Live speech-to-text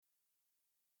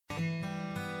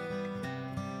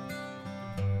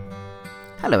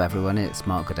Hello everyone, it's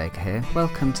Mark Goodacre here.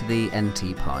 Welcome to the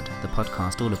NT Pod, the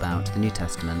podcast all about the New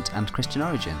Testament and Christian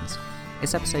origins.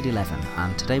 It's episode 11,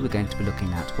 and today we're going to be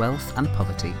looking at wealth and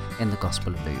poverty in the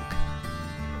Gospel of Luke.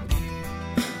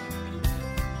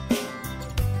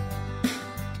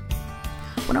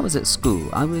 When I was at school,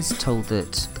 I was told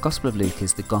that the Gospel of Luke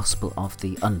is the Gospel of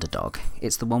the underdog.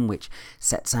 It's the one which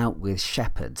sets out with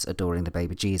shepherds adoring the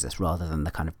baby Jesus rather than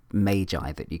the kind of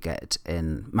magi that you get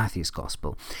in Matthew's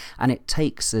Gospel. And it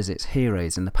takes as its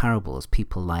heroes in the parables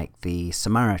people like the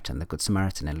Samaritan, the Good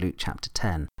Samaritan in Luke chapter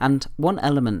 10. And one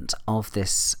element of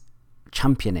this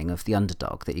championing of the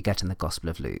underdog that you get in the Gospel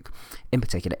of Luke, in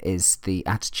particular, is the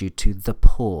attitude to the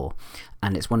poor.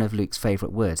 And it's one of Luke's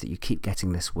favourite words that you keep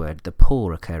getting this word, the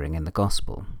poor, occurring in the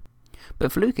Gospel.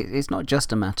 But for Luke, it's not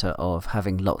just a matter of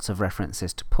having lots of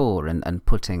references to poor and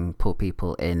putting poor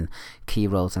people in key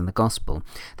roles in the Gospel.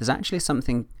 There's actually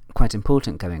something quite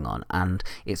important going on, and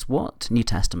it's what New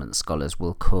Testament scholars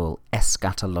will call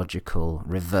eschatological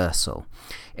reversal.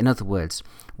 In other words,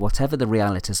 whatever the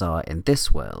realities are in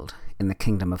this world, in the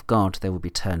kingdom of God, they will be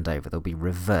turned over, they'll be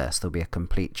reversed, there'll be a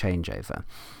complete changeover.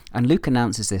 And Luke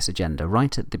announces this agenda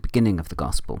right at the beginning of the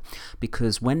Gospel,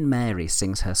 because when Mary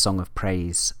sings her song of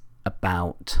praise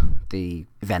about the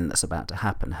event that's about to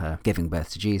happen, her giving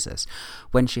birth to Jesus,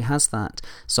 when she has that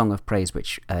song of praise,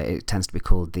 which it tends to be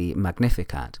called the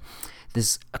Magnificat,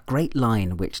 there's a great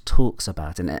line which talks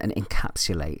about and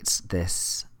encapsulates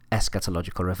this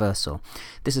eschatological reversal.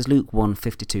 This is Luke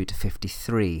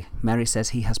 1:52-53. Mary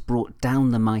says, "He has brought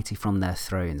down the mighty from their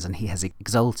thrones, and he has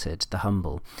exalted the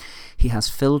humble. He has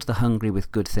filled the hungry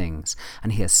with good things,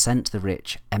 and he has sent the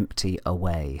rich empty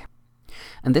away."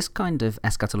 And this kind of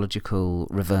eschatological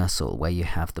reversal, where you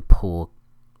have the poor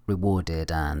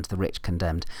rewarded and the rich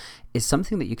condemned, is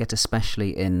something that you get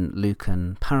especially in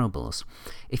Lucan parables.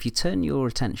 If you turn your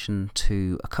attention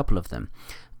to a couple of them,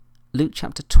 Luke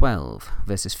chapter 12,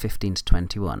 verses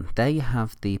 15-21, there you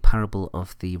have the parable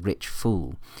of the rich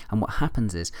fool. And what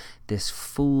happens is, this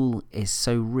fool is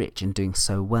so rich and doing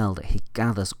so well that he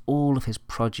gathers all of his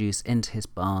produce into his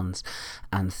barns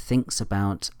and thinks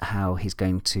about how he's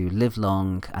going to live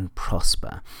long and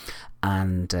prosper.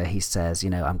 And he says,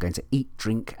 I'm going to eat,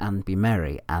 drink, and be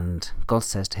merry. And God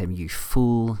says to him, "You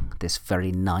fool, this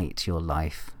very night your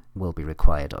life will be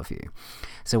required of you."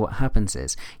 So what happens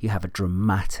is you have a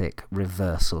dramatic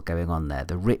reversal going on there.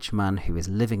 The rich man who is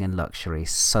living in luxury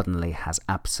suddenly has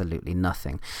absolutely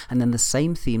nothing. And then the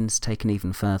same theme's taken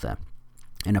even further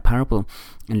in a parable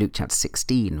in Luke chapter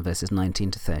 16, verses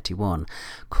 19-31,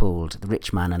 called The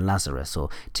Rich Man and Lazarus, or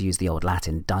to use the old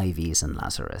Latin, Dives and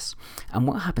Lazarus. And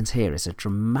what happens here is a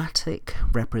dramatic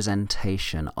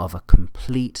representation of a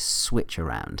complete switch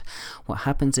around. What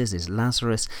happens is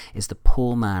Lazarus is the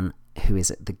poor man who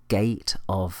is at the gate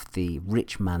of the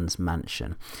rich man's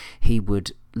mansion. He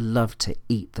would love to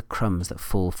eat the crumbs that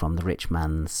fall from the rich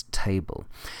man's table.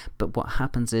 But what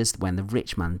happens is when the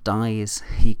rich man dies,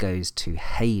 he goes to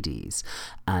Hades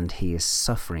and he is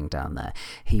suffering down there.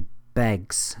 He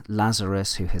begs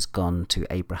Lazarus, who has gone to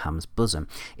Abraham's bosom,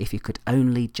 if he could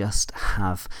only just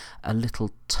have a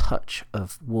little touch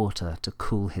of water to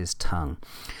cool his tongue.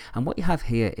 And what you have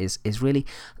here is really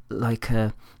like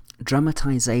a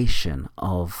dramatization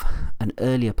of an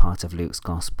earlier part of Luke's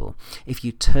Gospel. If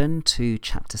you turn to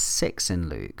chapter 6 in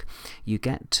Luke, you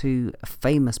get to a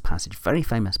famous passage, very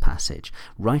famous passage,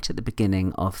 right at the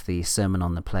beginning of the Sermon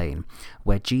on the Plain,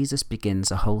 where Jesus begins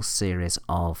a whole series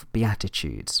of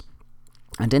Beatitudes.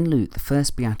 And in Luke, the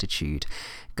first Beatitude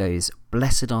goes,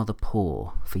 "Blessed are the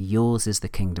poor, for yours is the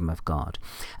kingdom of God."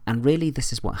 And really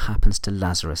this is what happens to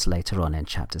Lazarus later on in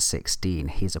chapter 16.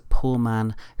 He's a poor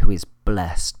man who is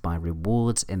blessed by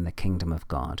rewards in the kingdom of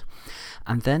God.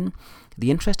 And then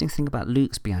the interesting thing about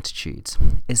Luke's Beatitudes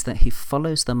is that he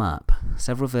follows them up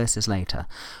several verses later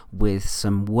with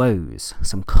some woes,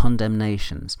 some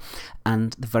condemnations.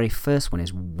 And the very first one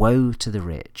is, "Woe to the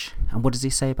rich." And what does he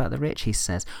say about the rich? He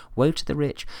says, "Woe to the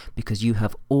rich, because you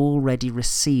have already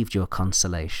received your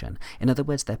consolation." In other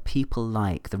words, they're people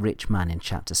like the rich man in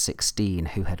chapter 16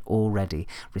 who had already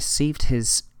received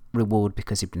his reward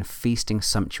because he'd been feasting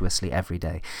sumptuously every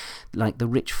day, like the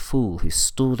rich fool who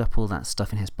stored up all that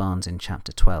stuff in his barns in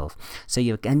chapter 12. So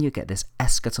you get this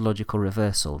eschatological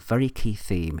reversal, very key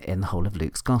theme in the whole of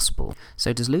Luke's Gospel.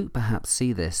 So does Luke perhaps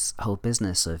see this whole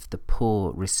business of the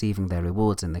poor receiving their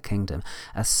rewards in the kingdom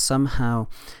as somehow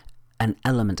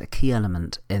a key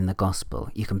element in the gospel.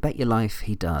 You can bet your life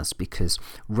he does, because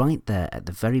right there at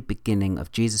the very beginning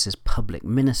of Jesus' public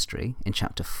ministry in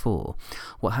chapter 4,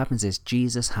 what happens is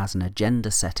Jesus has an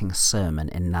agenda-setting sermon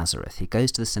in Nazareth. He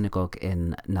goes to the synagogue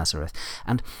in Nazareth,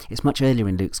 and it's much earlier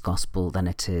in Luke's gospel than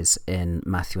it is in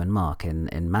Matthew and Mark.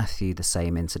 In Matthew, the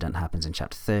same incident happens in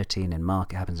chapter 13, in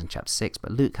Mark it happens in chapter 6,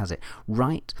 but Luke has it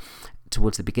right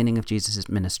towards the beginning of Jesus'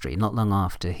 ministry, not long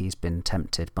after he's been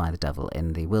tempted by the devil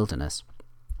in the wilderness.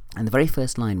 And the very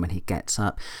first line when he gets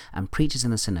up and preaches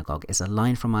in the synagogue is a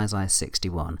line from Isaiah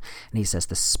 61, and he says,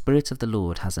 "The Spirit of the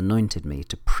Lord has anointed me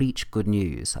to preach good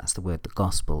news," that's the word, the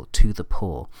gospel, "to the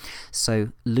poor." So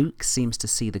Luke seems to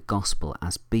see the gospel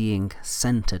as being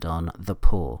centred on the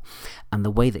poor, and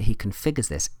the way that he configures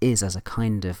this is as a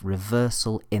kind of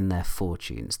reversal in their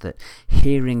fortunes, that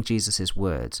hearing Jesus'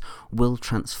 words will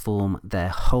transform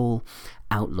their whole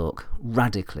outlook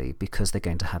radically, because they're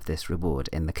going to have this reward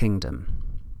in the kingdom.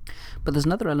 But there's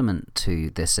another element to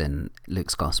this in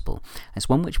Luke's gospel. It's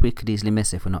one which we could easily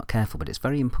miss if we're not careful, but it's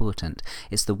very important.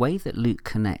 It's the way that Luke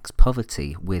connects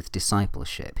poverty with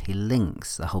discipleship. He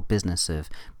links the whole business of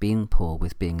being poor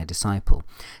with being a disciple.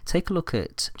 Take a look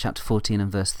at chapter 14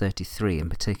 and verse 33 in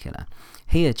particular.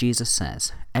 Here Jesus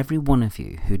says, "Every one of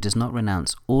you who does not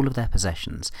renounce all of their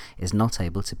possessions is not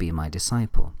able to be my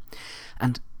disciple."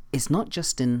 And it's not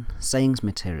just in sayings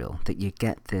material that you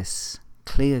get this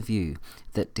clear view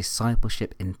that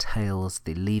discipleship entails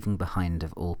the leaving behind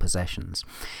of all possessions.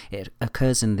 It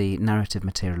occurs in the narrative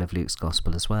material of Luke's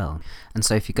Gospel as well. And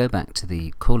so if you go back to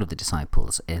the call of the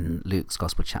disciples in Luke's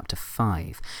Gospel chapter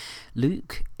 5,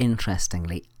 Luke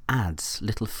interestingly adds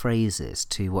little phrases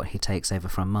to what he takes over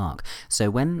from Mark.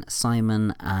 So when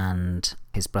Simon and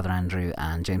his brother Andrew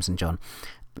and James and John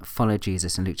follow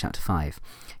Jesus in Luke chapter 5,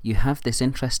 you have this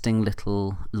interesting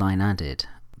little line added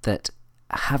that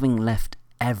having left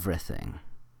everything,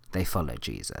 they followed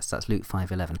Jesus. That's Luke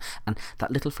 5:11. And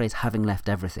that little phrase, having left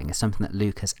everything, is something that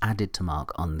Luke has added to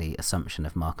Mark on the assumption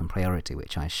of Markan priority,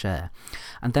 which I share.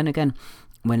 And then again,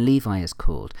 when Levi is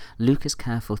called, Luke is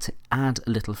careful to add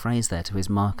a little phrase there to his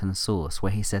Markan source,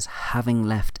 where he says, having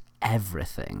left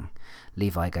everything,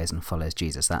 Levi goes and follows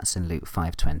Jesus. That's in Luke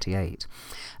 5:28.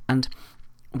 And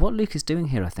what Luke is doing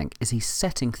here, I think, is he's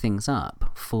setting things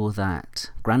up for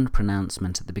that grand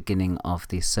pronouncement at the beginning of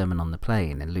the Sermon on the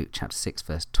Plain in Luke chapter 6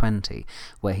 verse 20,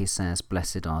 where he says,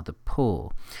 "Blessed are the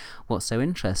poor." What's so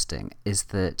interesting is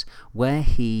that where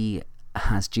he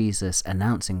has Jesus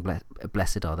announcing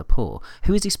 "Blessed are the poor,"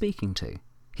 who is he speaking to?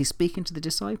 He's speaking to the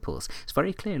disciples. It's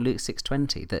very clear in Luke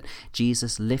 6:20 that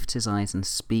Jesus lifts his eyes and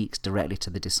speaks directly to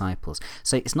the disciples.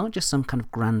 So it's not just some kind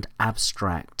of grand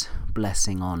abstract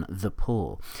blessing on the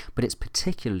poor, but it's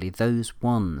particularly those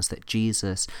ones that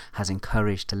Jesus has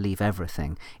encouraged to leave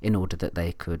everything in order that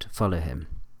they could follow him.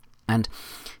 And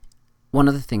one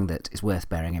other thing that is worth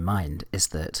bearing in mind is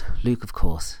that Luke, of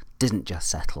course, didn't just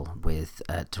settle with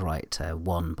to write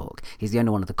one book. He's the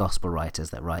only one of the gospel writers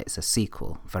that writes a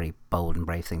sequel. Very bold and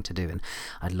brave thing to do, and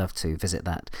I'd love to visit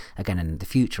that again in the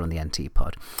future on the NT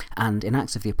Pod. And in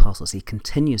Acts of the Apostles, he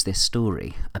continues this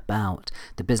story about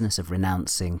the business of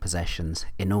renouncing possessions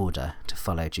in order to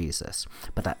follow Jesus.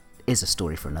 But that is a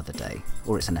story for another day,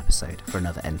 or it's an episode for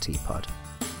another NT Pod.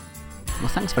 Well,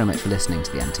 thanks very much for listening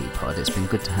to the NT Pod. It's been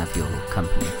good to have your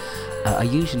company. I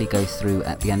usually go through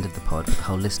at the end of the pod with a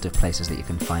whole list of places that you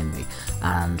can find me,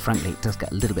 and frankly it does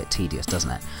get a little bit tedious,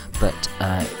 doesn't it? But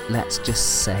let's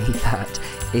just say that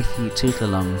if you tootle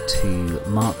along to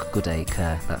Mark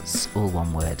Goodacre, that's all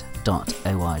one word,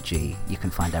 .org, you can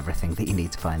find everything that you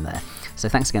need to find there. So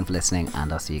thanks again for listening,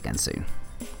 and I'll see you again soon.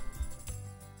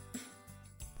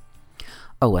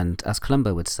 Oh, and as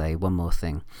Columbo would say, one more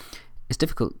thing. It's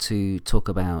difficult to talk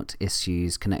about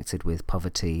issues connected with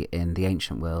poverty in the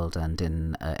ancient world and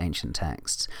in ancient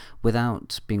texts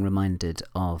without being reminded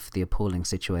of the appalling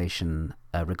situation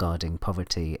regarding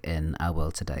poverty in our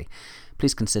world today.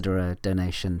 Please consider a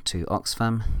donation to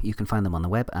Oxfam. You can find them on the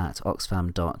web at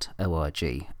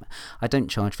oxfam.org. I don't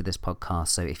charge for this podcast,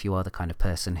 so if you are the kind of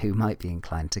person who might be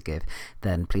inclined to give,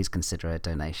 then please consider a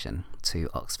donation to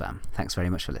Oxfam. Thanks very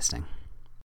much for listening.